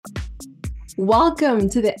Welcome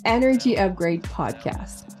to the Energy Upgrade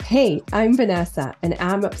podcast. Hey, I'm Vanessa, and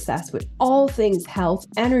I'm obsessed with all things health,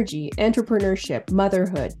 energy, entrepreneurship,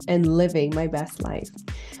 motherhood, and living my best life.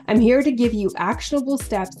 I'm here to give you actionable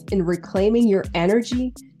steps in reclaiming your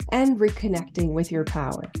energy and reconnecting with your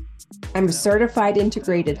power. I'm a certified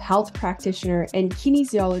integrated health practitioner and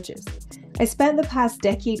kinesiologist. I spent the past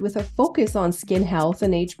decade with a focus on skin health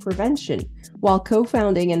and age prevention while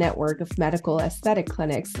co-founding a network of medical aesthetic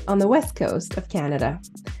clinics on the west coast of Canada.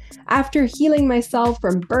 After healing myself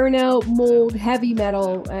from burnout, mold, heavy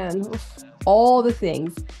metal, and all the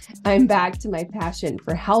things, I'm back to my passion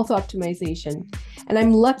for health optimization. And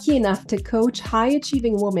I'm lucky enough to coach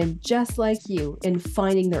high-achieving women just like you in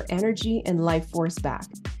finding their energy and life force back,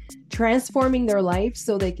 transforming their life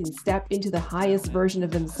so they can step into the highest version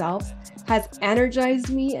of themselves has energized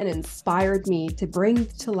me and inspired me to bring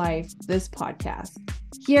to life this podcast.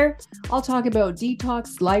 Here, I'll talk about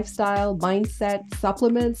detox, lifestyle, mindset,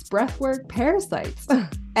 supplements, breathwork, parasites,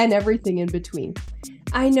 and everything in between.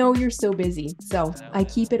 I know you're so busy, so I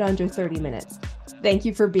keep it under 30 minutes. Thank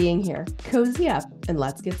you for being here. Cozy up and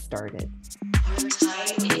let's get started. Your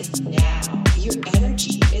time is now. Your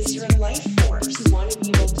energy is your life force. You want to be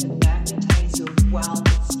able to magnetize your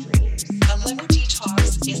wildest dreams. A liver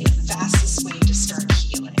detox is the fastest way to start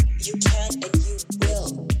healing. You can and you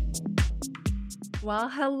will. Well,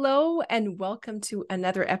 hello and welcome to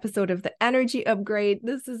another episode of the Energy Upgrade.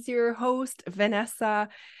 This is your host, Vanessa.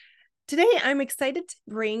 Today, I'm excited to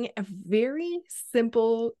bring a very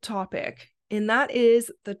simple topic, and that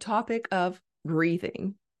is the topic of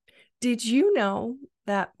breathing. Did you know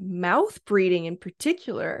that mouth breathing in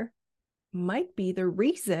particular might be the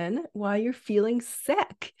reason why you're feeling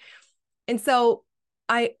sick? And so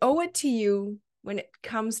I owe it to you when it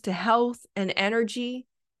comes to health and energy.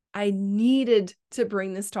 I needed to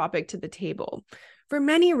bring this topic to the table for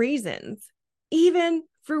many reasons, even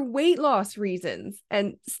for weight loss reasons,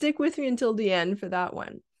 and stick with me until the end for that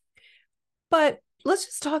one. But let's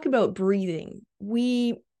just talk about breathing.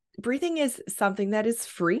 Breathing is something that is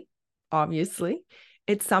free. Obviously,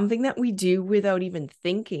 it's something that we do without even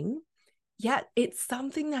thinking, yet it's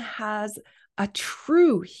something that has a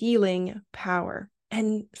true healing power,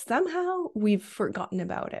 and somehow we've forgotten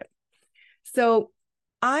about it. So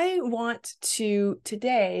I really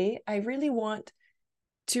want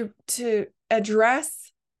to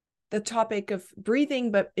address the topic of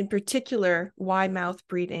breathing, but in particular, why mouth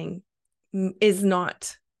breathing is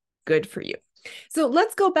not good for you. So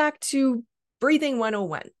let's go back to breathing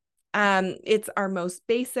 101. It's our most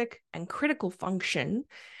basic and critical function,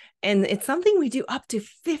 and it's something we do up to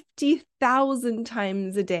 50,000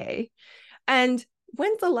 times a day. And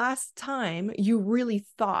when's the last time you really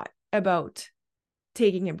thought about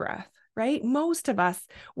taking a breath, right? Most of us,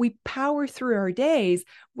 we power through our days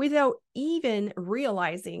without even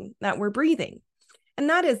realizing that we're breathing. And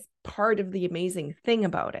that is part of the amazing thing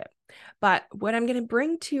about it. But what I'm going to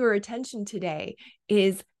bring to your attention today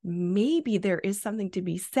is maybe there is something to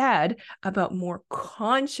be said about more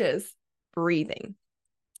conscious breathing.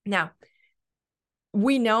 Now,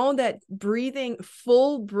 we know that breathing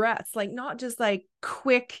full breaths, like not just like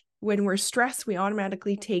quick, when we're stressed, we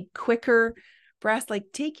automatically take quicker breaths, like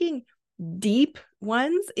taking deep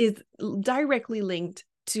ones is directly linked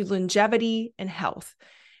to longevity and health.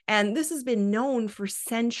 And this has been known for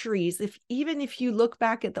centuries. Even if you look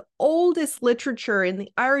back at the oldest literature in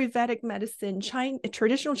the Ayurvedic medicine,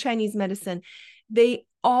 traditional Chinese medicine, they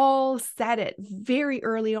all said it very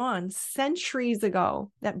early on, centuries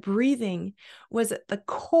ago, that breathing was at the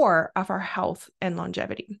core of our health and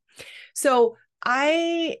longevity. So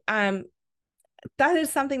that is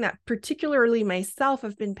something that particularly myself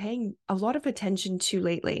have been paying a lot of attention to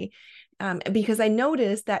lately. Because I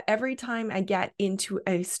noticed that every time I get into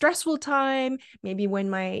a stressful time, maybe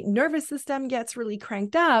when my nervous system gets really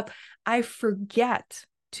cranked up, I forget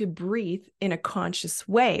to breathe in a conscious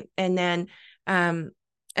way. And then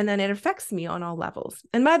it affects me on all levels.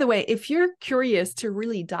 And by the way, if you're curious to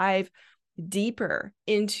really dive deeper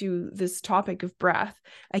into this topic of breath,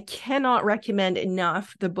 I cannot recommend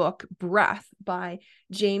enough the book Breath by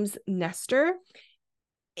James Nestor.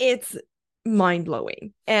 It's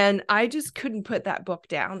mind-blowing, and I just couldn't put that book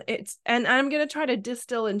down. And I'm going to try to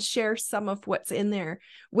distill and share some of what's in there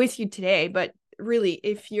with you today. But really,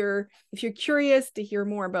 if you're curious to hear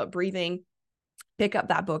more about breathing, pick up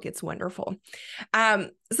that book. It's wonderful.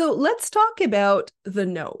 So let's talk about the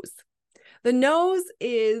nose. The nose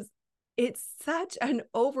it's such an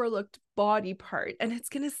overlooked body part, and it's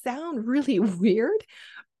going to sound really weird,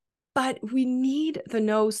 but we need the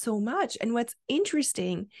nose so much. And what's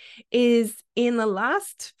interesting is in the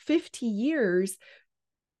last 50 years,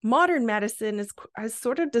 modern medicine has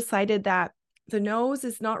sort of decided that the nose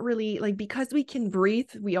is not really like, because we can breathe,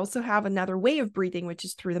 we also have another way of breathing, which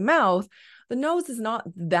is through the mouth. The nose is not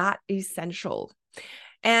that essential.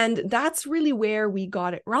 And that's really where we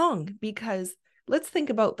got it wrong, because let's think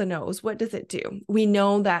about the nose. What does it do? We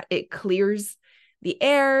know that it clears the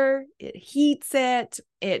air, it heats it,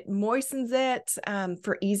 it moistens it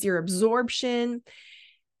for easier absorption.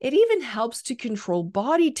 It even helps to control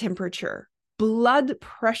body temperature, blood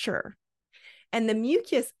pressure. And the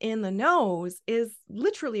mucus in the nose is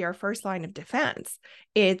literally our first line of defense.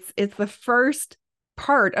 It's the first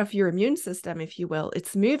part of your immune system, if you will.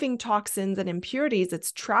 It's moving toxins and impurities,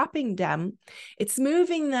 it's trapping them, it's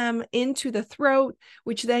moving them into the throat,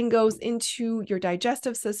 which then goes into your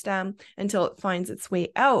digestive system until it finds its way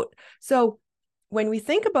out. So when we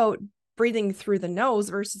think about breathing through the nose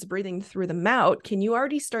versus breathing through the mouth, can you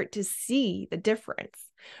already start to see the difference,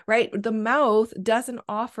 right? The mouth doesn't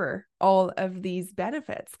offer all of these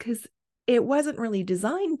benefits because it wasn't really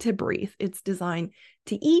designed to breathe. It's designed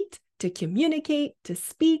to eat, to communicate, to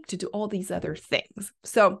speak, to do all these other things.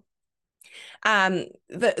 So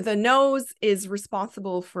the nose is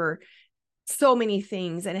responsible for so many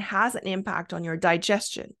things, and it has an impact on your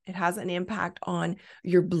digestion. It has an impact on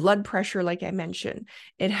your blood pressure, like I mentioned.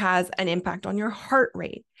 It has an impact on your heart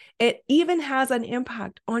rate. It even has an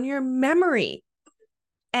impact on your memory.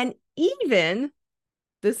 And even,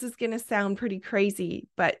 this is going to sound pretty crazy,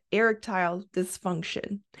 but erectile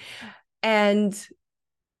dysfunction. And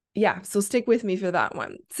yeah, so stick with me for that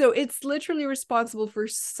one. So it's literally responsible for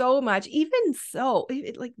so much. Even so,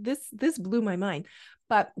 like this blew my mind.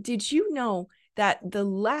 But did you know that the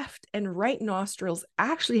left and right nostrils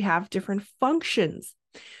actually have different functions?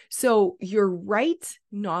 So your right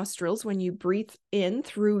nostrils, when you breathe in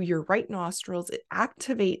through your right nostrils, it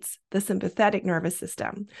activates the sympathetic nervous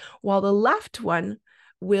system, while the left one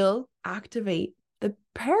will activate the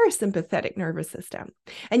parasympathetic nervous system.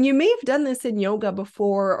 And you may have done this in yoga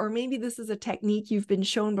before, or maybe this is a technique you've been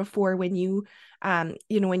shown before when you,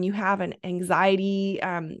 when you have an anxiety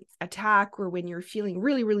attack, or when you're feeling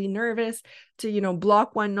really, really nervous, to,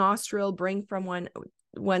 block one nostril, bring from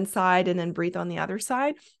one side, and then breathe on the other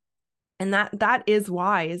side. And that is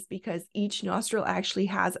why, is because each nostril actually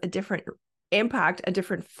has a different impact, a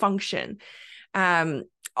different function on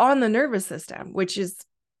the nervous system, which is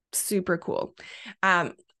super cool.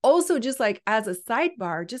 Also, just like as a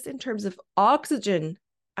sidebar, just in terms of oxygen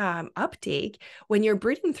uptake, when you're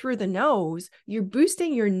breathing through the nose, you're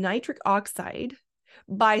boosting your nitric oxide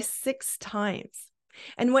by 6 times.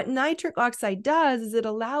 And what nitric oxide does is it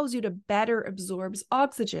allows you to better absorb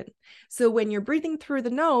oxygen. So when you're breathing through the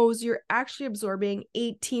nose, you're actually absorbing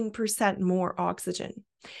 18% more oxygen.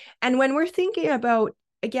 And when we're thinking about,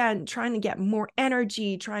 again, trying to get more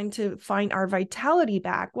energy, trying to find our vitality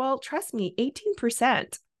back, well, trust me,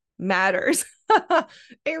 18% matters.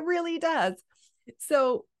 It really does.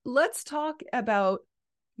 So let's talk about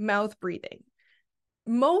mouth breathing.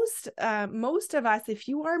 Most of us, if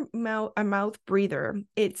you are a mouth breather,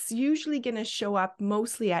 it's usually going to show up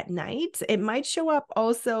mostly at night. It might show up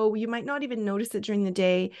also, you might not even notice it during the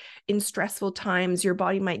day. In stressful times, your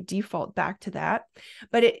body might default back to that.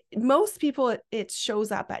 But most people, it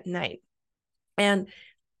shows up at night. And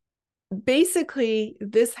basically,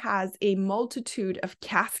 this has a multitude of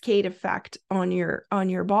cascade effect on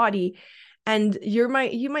your body. And you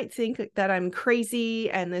might think that I'm crazy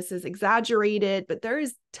and this is exaggerated, but there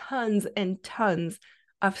is tons and tons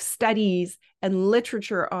of studies and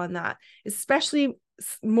literature on that, especially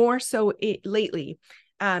more so lately,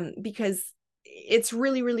 because it's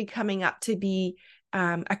really, really coming up to be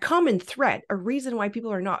a common thread, a reason why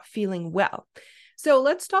people are not feeling well. So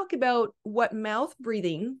let's talk about what mouth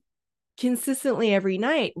breathing consistently every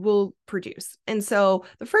night will produce. And so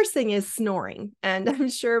the first thing is snoring. And I'm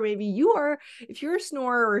sure maybe if you're a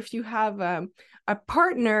snorer, or if you have a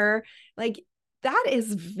partner, like that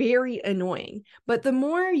is very annoying. But the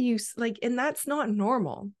more you and that's not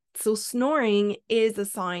normal. So snoring is a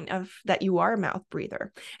sign of that you are a mouth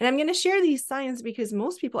breather. And I'm going to share these signs because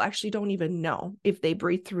most people actually don't even know if they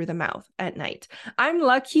breathe through the mouth at night. I'm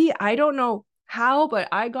lucky. I don't know how, but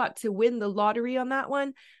I got to win the lottery on that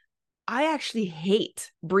one. I actually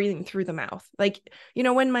hate breathing through the mouth. Like,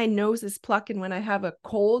 when my nose is plucked and when I have a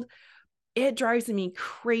cold, it drives me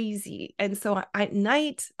crazy. And so at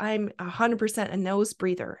night, I'm 100% a nose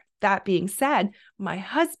breather. That being said, my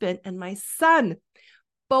husband and my son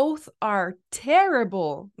both are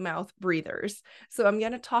terrible mouth breathers. So I'm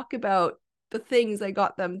going to talk about the things I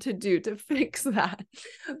got them to do to fix that.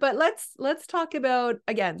 But let's talk about,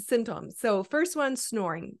 again, symptoms. So first one,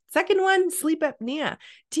 snoring. Second one, sleep apnea.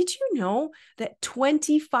 Did you know that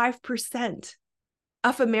 25%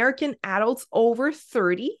 of American adults over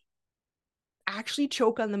 30 actually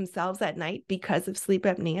choke on themselves at night because of sleep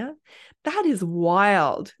apnea? That is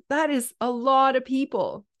wild. That is a lot of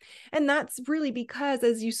people. And that's really because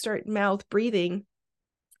as you start mouth breathing,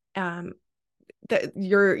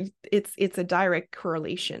 it's a direct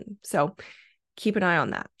correlation. So keep an eye on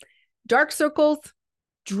that. Dark circles,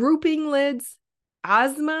 drooping lids,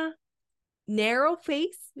 asthma, narrow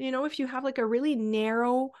face. If you have like a really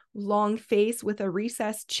narrow, long face with a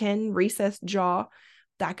recessed chin, recessed jaw,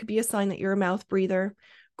 that could be a sign that you're a mouth breather.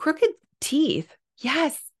 Crooked teeth.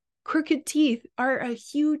 Yes, crooked teeth are a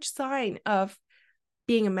huge sign of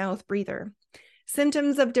being a mouth breather.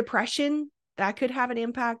 Symptoms of depression, that could have an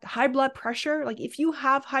impact. High blood pressure. Like if you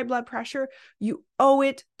have high blood pressure, you owe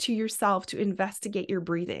it to yourself to investigate your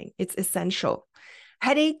breathing. It's essential.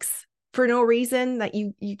 Headaches for no reason that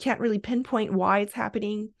you can't really pinpoint why it's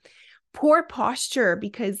happening. Poor posture,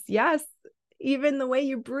 because yes, even the way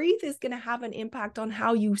you breathe is going to have an impact on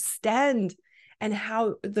how you stand and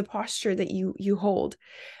how the posture that you hold.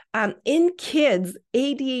 In kids,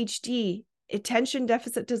 ADHD, attention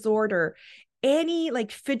deficit disorder, any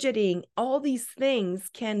like fidgeting, all these things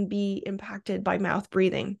can be impacted by mouth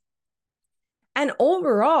breathing. And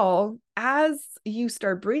overall, as you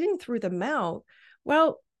start breathing through the mouth,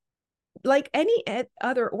 well, like any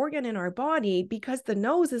other organ in our body, because the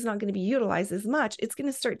nose is not going to be utilized as much, it's going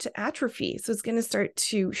to start to atrophy. So it's going to start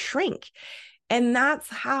to shrink. And that's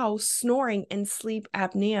how snoring and sleep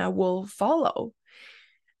apnea will follow.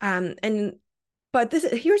 But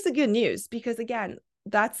here's the good news, because again,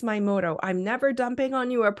 that's my motto. I'm never dumping on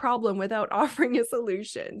you a problem without offering a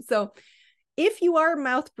solution. So if you are a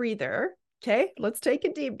mouth breather, okay, let's take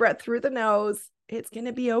a deep breath through the nose. It's going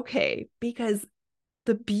to be okay, because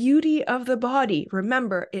the beauty of the body,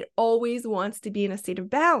 remember, it always wants to be in a state of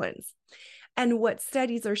balance. And what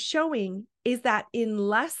studies are showing is that in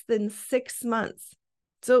less than 6 months,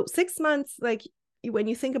 so 6 months, like when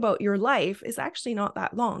you think about your life, is actually not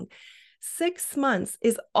that long. 6 months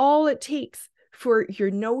is all it takes for your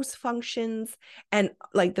nose functions and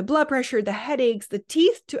like the blood pressure, the headaches, the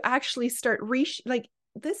teeth to actually start like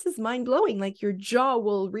this is mind blowing. Like your jaw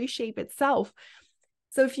will reshape itself.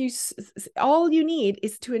 So all you need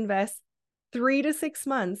is to invest 3 to 6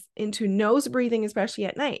 months into nose breathing, especially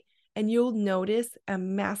at night, and you'll notice a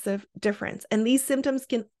massive difference. And these symptoms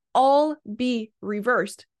can all be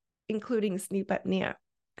reversed, including sleep apnea.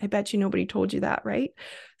 I bet you nobody told you that, right?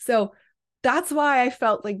 So that's why I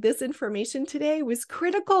felt like this information today was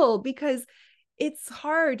critical, because it's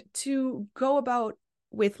hard to go about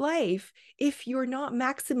with life if you're not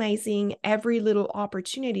maximizing every little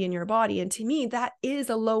opportunity in your body. And to me, that is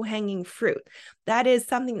a low-hanging fruit. That is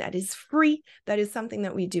something that is free. That is something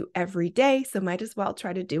that we do every day. So might as well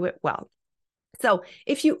try to do it well. So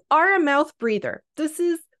if you are a mouth breather, this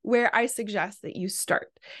is where I suggest that you start.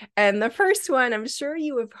 And the first one, I'm sure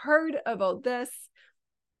you have heard about this,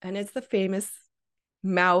 and it's the famous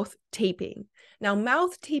mouth taping. Now,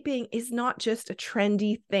 mouth taping is not just a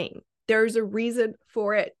trendy thing. There's a reason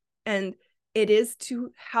for it, and it is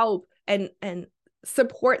to help and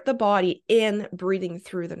support the body in breathing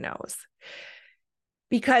through the nose.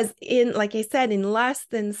 Because like I said, in less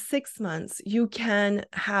than 6 months, you can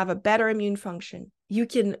have a better immune function. You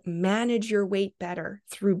can manage your weight better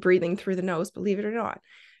through breathing through the nose, believe it or not.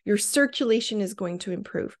 Your circulation is going to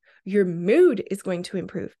improve. Your mood is going to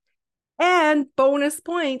improve. And bonus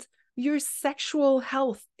point, your sexual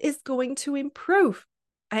health is going to improve.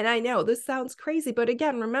 And I know this sounds crazy, but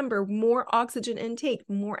again, remember, more oxygen intake,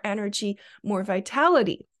 more energy, more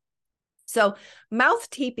vitality. So mouth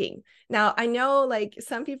taping. Now, I know like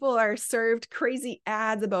some people are served crazy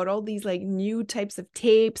ads about all these like new types of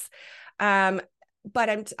tapes.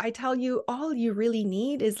 But I tell you, all you really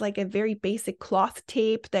need is like a very basic cloth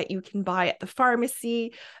tape that you can buy at the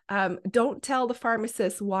pharmacy. Don't tell the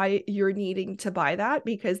pharmacist why you're needing to buy that,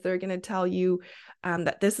 because they're going to tell you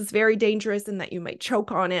that this is very dangerous and that you might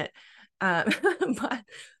choke on it. But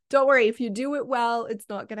don't worry, if you do it well, it's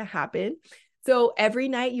not going to happen. So every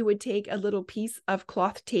night you would take a little piece of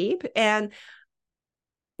cloth tape, and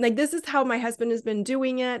like this is how my husband has been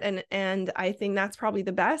doing it, and I think that's probably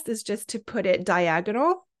the best, is just to put it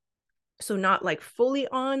diagonal. So not like fully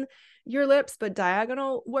on your lips, but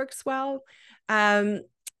diagonal works well.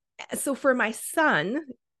 So for my son,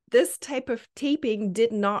 this type of taping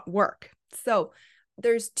did not work. So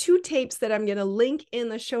there's 2 tapes that I'm going to link in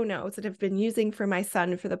the show notes that I've been using for my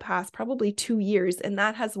son for the past probably 2 years, and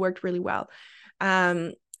that has worked really well.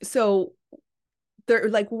 So there,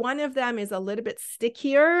 like, one of them is a little bit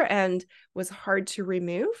stickier and was hard to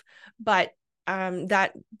remove, but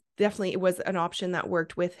that definitely was an option that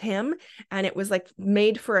worked with him, and it was like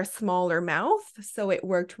made for a smaller mouth, so it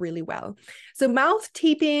worked really well. So mouth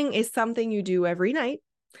taping is something you do every night.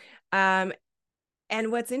 And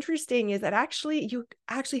what's interesting is that you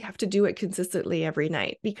actually have to do it consistently every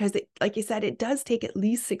night, because it, like you said, it does take at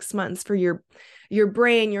least 6 months for your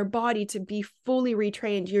brain, your body to be fully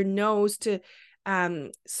retrained, your nose to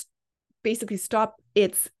basically stop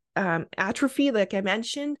its atrophy, like I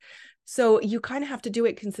mentioned. So you kind of have to do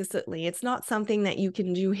it consistently. It's not something that you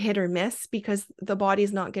can do hit or miss, because the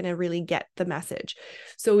body's not going to really get the message.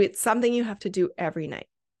 So it's something you have to do every night.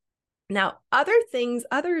 Now, other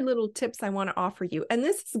little tips I want to offer you, and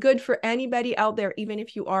this is good for anybody out there, even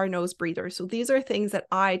if you are a nose breather. So these are things that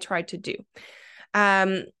I try to do.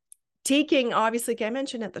 Taking, obviously, like I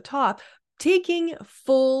mentioned at the top, taking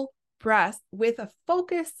full breath with a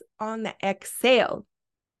focus on the exhale.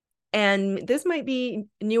 And this might be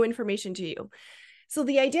new information to you. So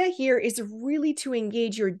the idea here is really to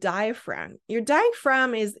engage your diaphragm. Your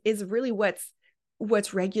diaphragm is really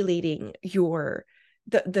what's regulating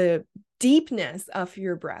the deepness of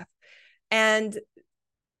your breath. And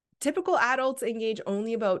typical adults engage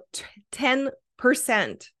only about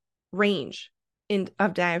 10% range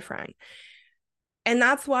of diaphragm. And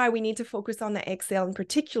that's why we need to focus on the exhale in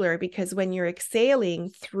particular, because when you're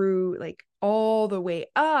exhaling through, like, all the way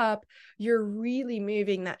up, you're really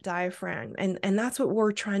moving that diaphragm. And that's what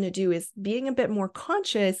we're trying to do, is being a bit more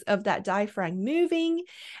conscious of that diaphragm moving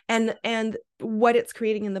and what it's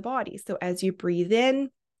creating in the body. So as you breathe in,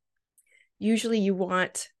 usually you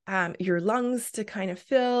want your lungs to kind of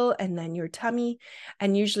fill, and then your tummy.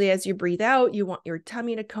 And usually as you breathe out, you want your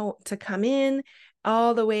tummy to come in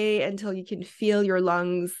all the way until you can feel your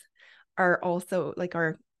lungs are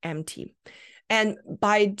empty. And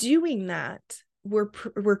by doing that, we're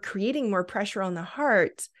creating more pressure on the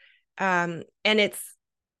heart. And it's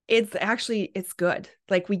good.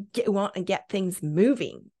 Like, we want to get things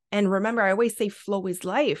moving. And remember, I always say flow is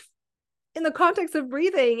life. In the context of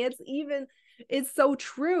breathing, it's so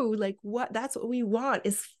true. Like, that's what we want,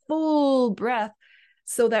 is full breath,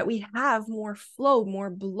 so that we have more flow, more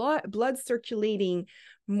blood circulating,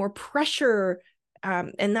 more pressure.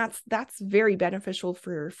 And that's very beneficial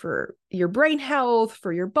for your brain health,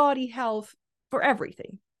 for your body health, for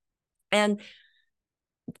everything. And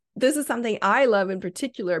this is something I love in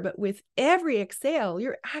particular, but with every exhale,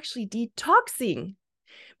 you're actually detoxing.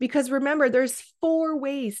 Because remember, there's 4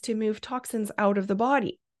 ways to move toxins out of the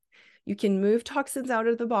body. You can move toxins out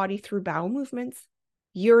of the body through bowel movements,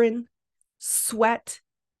 urine, sweat,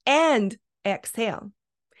 and exhale.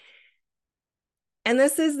 And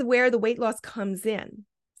this is where the weight loss comes in.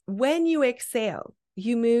 When you exhale,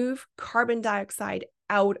 you move carbon dioxide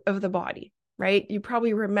out of the body, right? You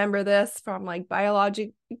probably remember this from like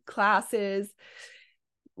biology classes.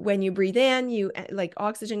 When you breathe in,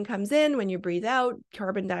 oxygen comes in. When you breathe out,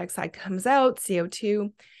 carbon dioxide comes out,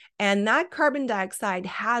 CO2. And that carbon dioxide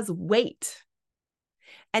has weight.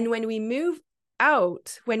 And when we move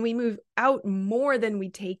out more than we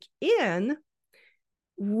take in,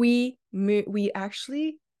 we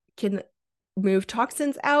actually can move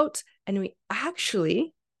toxins out, and we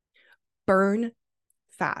actually burn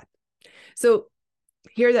fat. So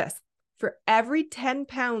hear this: for every 10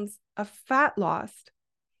 pounds of fat lost,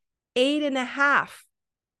 8.5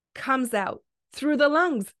 comes out through the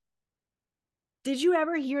lungs. Did you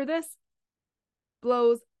ever hear this?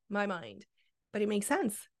 Blows my mind. But it makes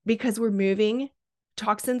sense, because we're moving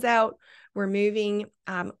toxins out. We're moving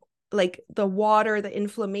like the water, the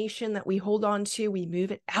inflammation that we hold on to, we move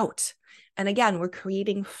it out. And again, we're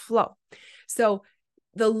creating flow. So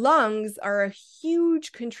the lungs are a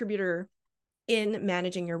huge contributor in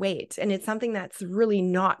managing your weight. And it's something that's really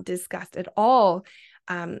not discussed at all.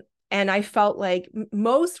 And I felt like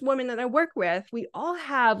most women that I work with, we all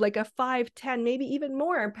have like a 5, 10, maybe even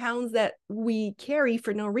more pounds that we carry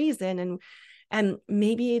for no reason. And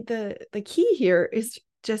maybe the key here is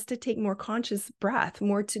just to take more conscious breath,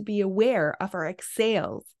 more to be aware of our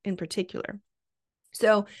exhales in particular.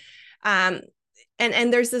 So, and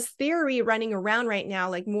there's this theory running around right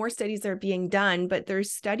now, like more studies are being done, but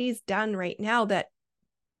there's studies done right now that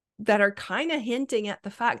are kind of hinting at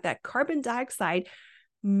the fact that carbon dioxide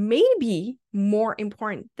may be more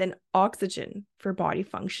important than oxygen for body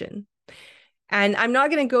function. And I'm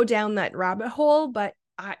not going to go down that rabbit hole, but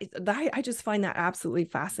I just find that absolutely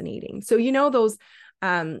fascinating. So, those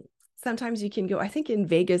sometimes you can go, I think in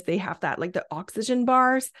Vegas, they have that, like the oxygen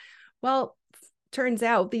bars. Well, turns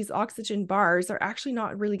out these oxygen bars are actually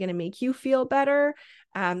not really going to make you feel better.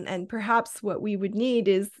 And perhaps what we would need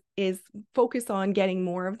is focus on getting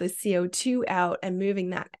more of the CO2 out and moving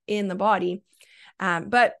that in the body.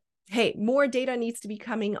 But hey, more data needs to be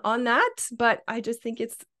coming on that, but I just think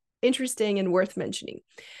it's interesting and worth mentioning.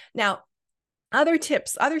 Now, other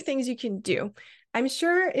tips, other things you can do. I'm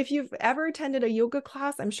sure if you've ever attended a yoga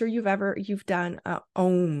class, I'm sure you've done a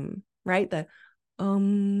Om, right? The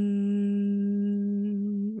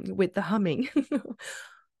with the humming.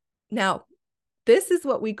 Now, this is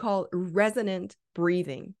what we call resonant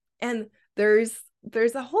breathing. And there's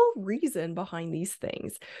a whole reason behind these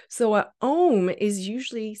things. So a Om is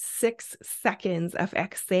usually 6 seconds of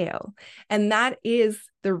exhale. And that is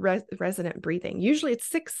the resonant breathing. Usually it's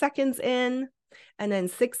 6 seconds in, and then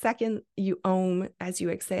 6 seconds you Om as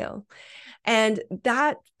you exhale. And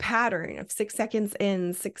that pattern of 6 seconds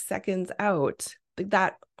in, 6 seconds out,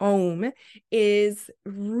 that Om is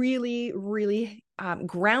really, really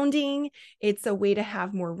grounding. It's a way to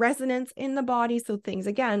have more resonance in the body. So things,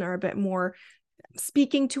 again, are a bit more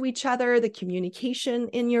speaking to each other. The communication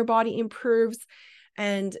in your body improves.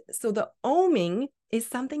 And so the Oming is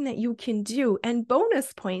something that you can do. And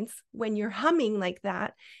bonus points, when you're humming like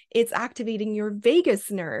that, it's activating your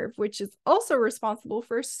vagus nerve, which is also responsible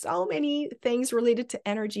for so many things related to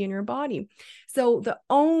energy in your body. So the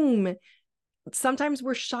Om, sometimes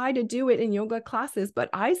we're shy to do it in yoga classes,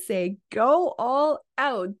 but I say go all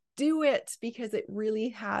out, do it, because it really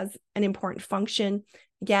has an important function.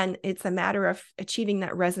 Again, it's a matter of achieving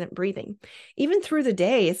that resonant breathing. Even through the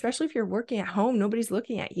day, especially if you're working at home, nobody's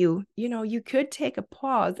looking at you. You know, you could take a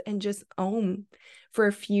pause and just Om for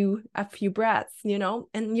a few breaths, you know,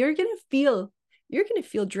 and you're going to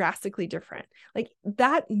feel drastically different. Like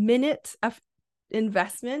that minute of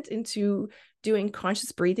investment into doing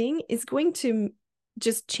conscious breathing is going to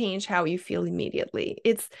just change how you feel immediately.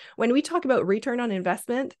 It's when we talk about return on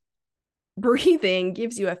investment, breathing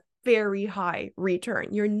gives you a very high return.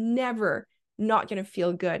 You're never not going to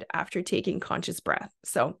feel good after taking conscious breath.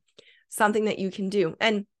 So something that you can do.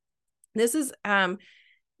 And this is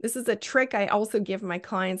a trick I also give my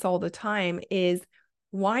clients all the time is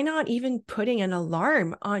why not even putting an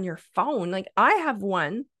alarm on your phone? Like I have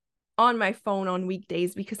one on my phone on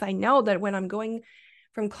weekdays because I know that when I'm going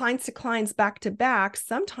from clients to clients back to back,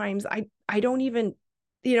 sometimes I don't even,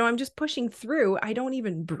 I'm just pushing through. I don't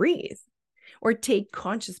even breathe or take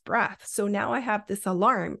conscious breath. So now I have this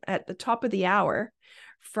alarm at the top of the hour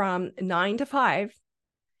from 9 to 5.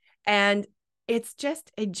 And it's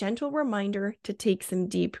just a gentle reminder to take some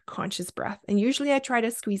deep conscious breath. And usually I try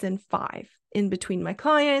to squeeze in 5 in between my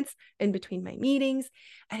clients, in between my meetings,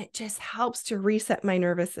 and it just helps to reset my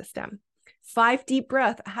nervous system. 5 deep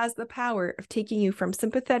breath has the power of taking you from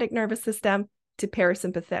sympathetic nervous system to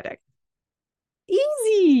parasympathetic.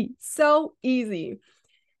 Easy, so easy.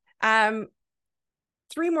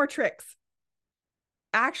 3 more tricks.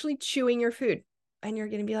 Actually chewing your food. And you're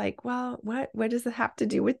going to be like, well, what does it have to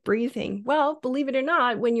do with breathing? Well, believe it or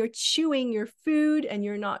not, when you're chewing your food and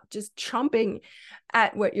you're not just chomping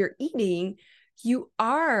at what you're eating, you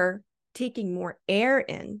are taking more air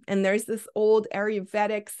in. And there's this old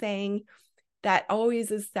Ayurvedic saying that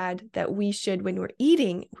always is said that we should, when we're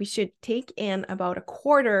eating, we should take in about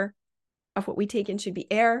 1/4 of what we take in should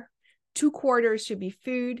be air, 2/4 should be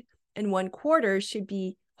food, and 1/4 should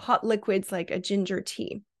be hot liquids like a ginger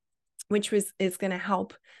tea, which is going to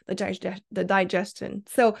help the digestion.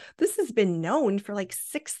 So this has been known for like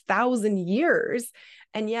 6,000 years.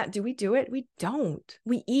 And yet, do we do it? We don't.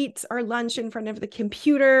 We eat our lunch in front of the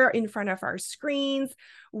computer, in front of our screens.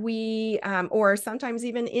 Or sometimes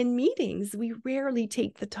even in meetings, we rarely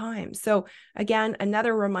take the time. So again,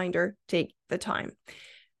 another reminder, take the time.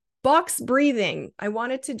 Box breathing. I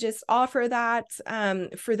wanted to just offer that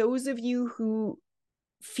for those of you who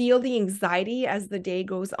feel the anxiety as the day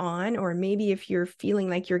goes on, or maybe if you're feeling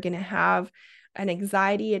like you're going to have an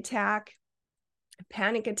anxiety attack, a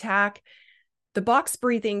panic attack, the box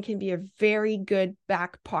breathing can be a very good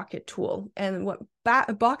back pocket tool. And what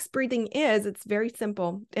box breathing is, it's very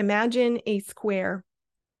simple. Imagine a square,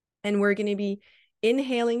 and we're going to be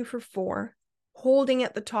inhaling for 4, holding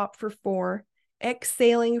at the top for 4,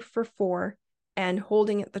 exhaling for 4, and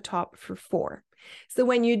holding at the top for 4. So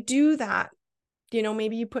when you do that,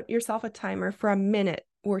 maybe you put yourself a timer for a minute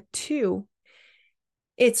or 2.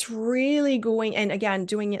 It's really going, and again,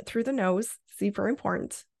 doing it through the nose, super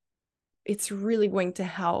important. It's really going to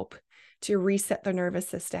help to reset the nervous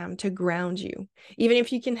system, to ground you. Even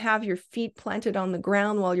if you can have your feet planted on the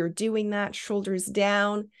ground while you're doing that, shoulders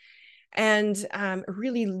down, and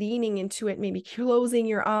really leaning into it, maybe closing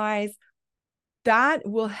your eyes, that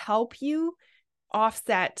will help you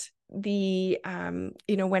offset the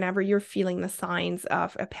whenever you're feeling the signs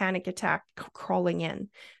of a panic attack crawling in.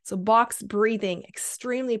 So box breathing,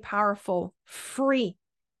 extremely powerful, free,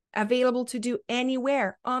 available to do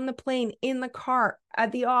anywhere, on the plane, in the car,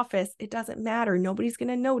 at the office. It doesn't matter. Nobody's going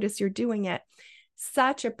to notice you're doing it.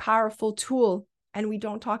 Such a powerful tool. And we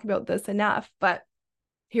don't talk about this enough, but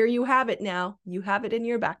here you have it now. You have it in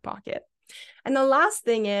your back pocket. And the last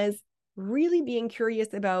thing is really being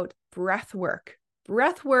curious about breath work.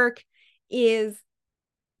 Breath work is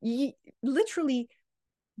literally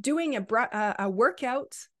doing a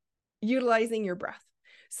workout utilizing your breath.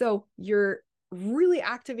 So you're really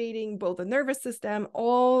activating both the nervous system,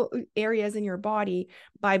 all areas in your body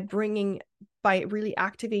by really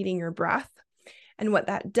activating your breath. And what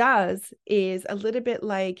that does is a little bit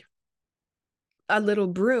like a little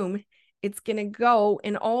broom. It's going to go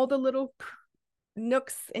in all the little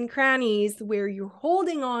nooks and crannies where you're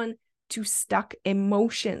holding on to stuck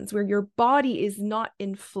emotions, where your body is not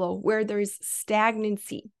in flow, where there's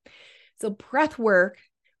stagnancy. So breath work,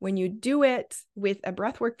 when you do it with a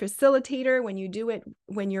breathwork facilitator, when you do it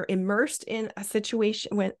when you're immersed in a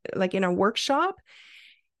situation, like in a workshop,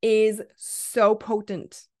 is so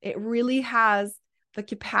potent. It really has the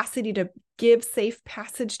capacity to give safe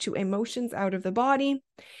passage to emotions out of the body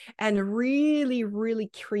and really, really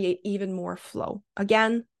create even more flow.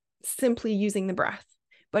 Again, simply using the breath,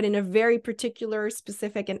 but in a very particular,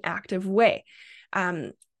 specific, and active way.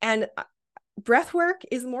 And breath work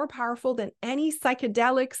is more powerful than any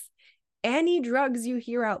psychedelics, any drugs you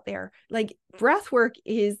hear out there. Like, breath work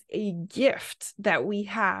is a gift that we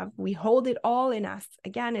have. We hold it all in us.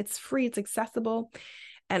 Again, it's free, it's accessible.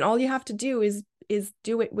 And all you have to do is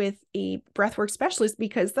do it with a breathwork specialist,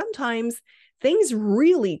 because sometimes things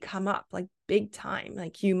really come up like big time.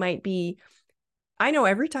 Like, you might be, I know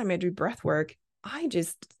every time I do breathwork, I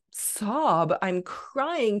just sob. I'm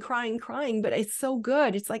crying, but it's so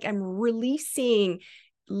good. It's like I'm releasing,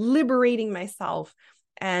 liberating myself.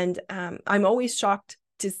 And I'm always shocked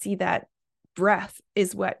to see that breath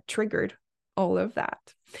is what triggered all of that.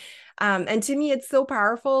 And to me, it's so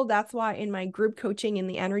powerful. That's why in my group coaching in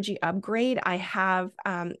the energy upgrade, I have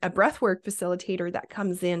a breathwork facilitator that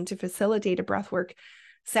comes in to facilitate a breathwork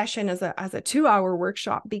session as a 2-hour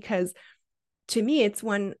workshop, because to me, it's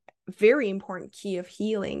one very important key of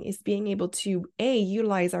healing is being able to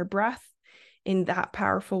utilize our breath in that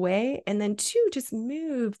powerful way. And then 2, just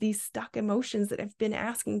move these stuck emotions that have been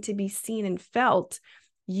asking to be seen and felt,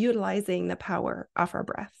 utilizing the power of our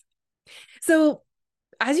breath. So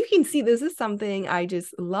as you can see, this is something I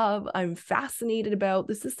just love. I'm fascinated about.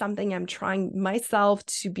 This is something I'm trying myself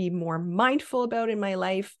to be more mindful about in my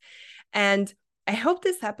life. And I hope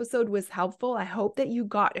this episode was helpful. I hope that you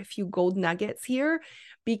got a few gold nuggets here,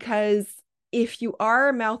 because if you are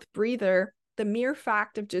a mouth breather, the mere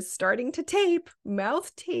fact of just starting to tape,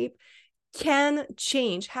 mouth tape, can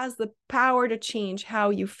change, has the power to change how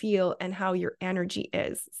you feel and how your energy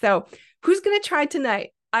is. So who's going to try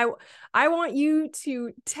tonight? I want you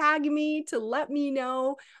to tag me, to let me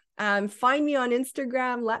know. Find me on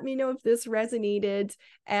Instagram. Let me know if this resonated,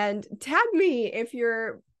 and tag me if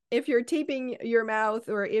you're taping your mouth,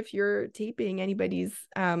 or if you're taping anybody's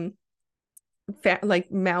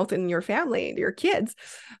like mouth in your family, your kids.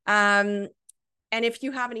 And if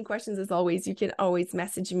you have any questions, as always, you can always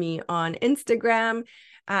message me on Instagram.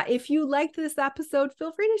 If you liked this episode,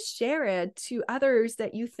 feel free to share it to others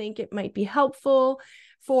that you think it might be helpful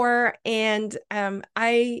for. And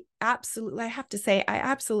I have to say, I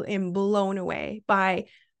absolutely am blown away by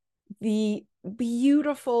the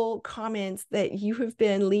beautiful comments that you have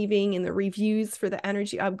been leaving in the reviews for the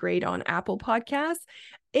energy upgrade on Apple Podcasts.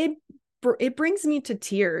 It brings me to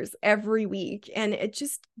tears every week, and it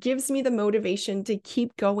just gives me the motivation to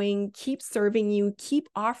keep going, keep serving you, keep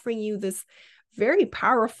offering you this very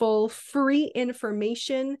powerful free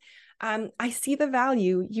information. I see the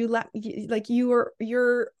value.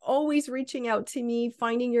 You're always reaching out to me,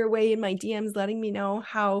 finding your way in my DMs, letting me know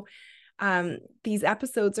how these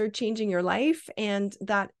episodes are changing your life, and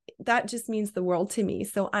that just means the world to me.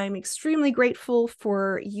 So I'm extremely grateful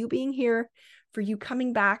for you being here, for you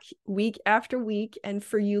coming back week after week, and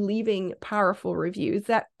for you leaving powerful reviews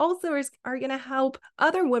that also are going to help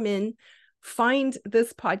other women find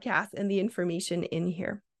this podcast and the information in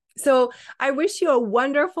here. So I wish you a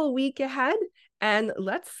wonderful week ahead, and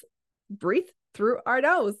let's breathe through our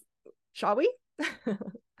nose, shall we?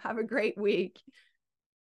 Have a great week.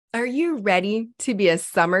 Are you ready to be a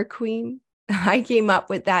summer queen? I came up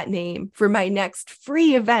with that name for my next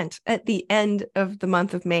free event at the end of the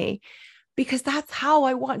month of May, because that's how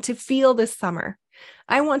I want to feel this summer.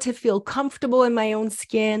 I want to feel comfortable in my own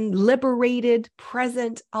skin, liberated,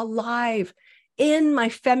 present, alive, in my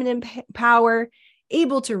feminine power,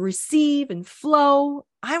 able to receive and flow.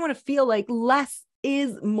 I want to feel like less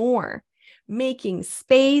is more, making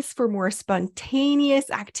space for more spontaneous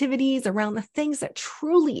activities around the things that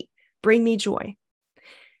truly bring me joy.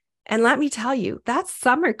 And let me tell you, that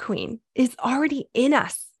summer queen is already in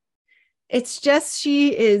us. It's just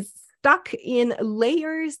she is stuck in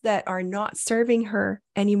layers that are not serving her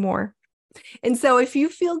anymore. And so if you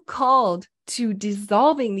feel called to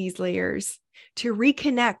dissolving these layers, to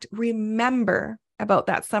reconnect, remember about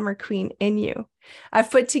that summer queen in you. I've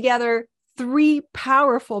put together 3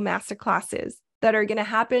 powerful masterclasses that are going to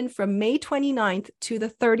happen from May 29th to the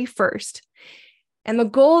 31st. And the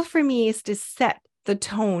goal for me is to set the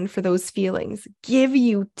tone for those feelings, give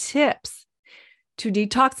you tips to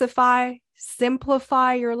detoxify,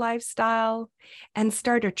 simplify your lifestyle, and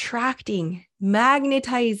start attracting,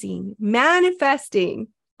 magnetizing, manifesting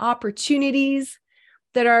opportunities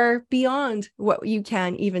that are beyond what you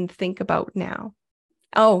can even think about now.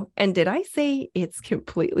 Oh, and did I say it's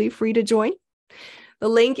completely free to join? The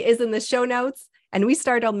link is in the show notes, and we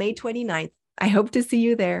start on May 29th. I hope to see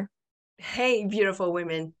you there. Hey, beautiful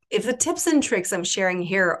women. If the tips and tricks I'm sharing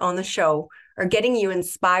here on the show are getting you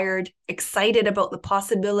inspired, excited about the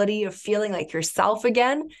possibility of feeling like yourself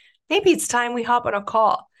again, maybe it's time we hop on a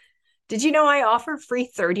call. Did you know I offer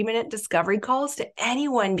free 30-minute discovery calls to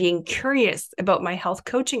anyone being curious about my health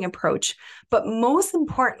coaching approach, but most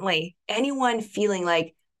importantly, anyone feeling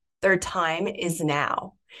like their time is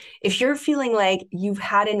now? If you're feeling like you've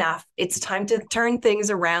had enough, it's time to turn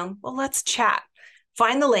things around, well, let's chat.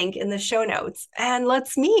 Find the link in the show notes and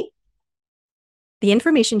let's meet. The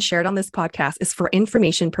information shared on this podcast is for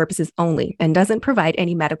information purposes only and doesn't provide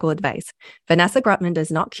any medical advice. Vanessa Grutman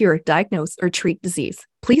does not cure, diagnose, or treat disease.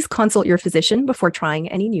 Please consult your physician before trying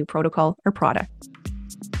any new protocol or product.